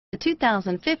The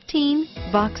 2015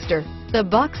 Boxster. The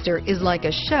Boxster is like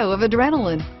a show of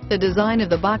adrenaline. The design of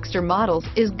the Boxster models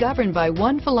is governed by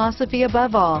one philosophy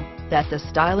above all, that the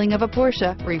styling of a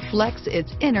Porsche reflects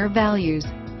its inner values.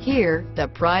 Here, the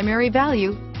primary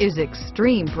value is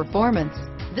extreme performance.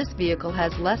 This vehicle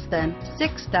has less than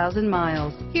 6,000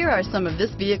 miles. Here are some of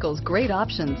this vehicle's great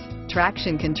options: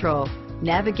 traction control,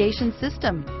 navigation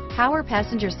system, power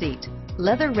passenger seat,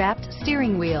 leather-wrapped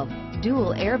steering wheel,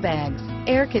 dual airbags,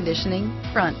 air conditioning,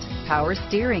 front, power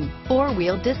steering,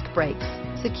 four-wheel disc brakes,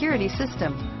 security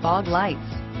system, fog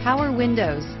lights, power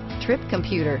windows, trip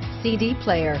computer, CD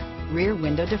player, rear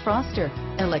window defroster,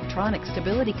 electronic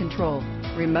stability control,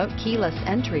 remote keyless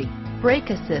entry,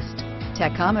 brake assist,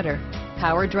 tachometer,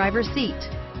 power driver seat,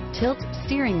 tilt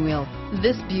steering wheel.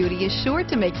 This beauty is sure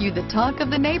to make you the talk of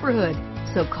the neighborhood.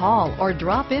 So call or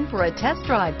drop in for a test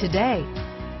drive today.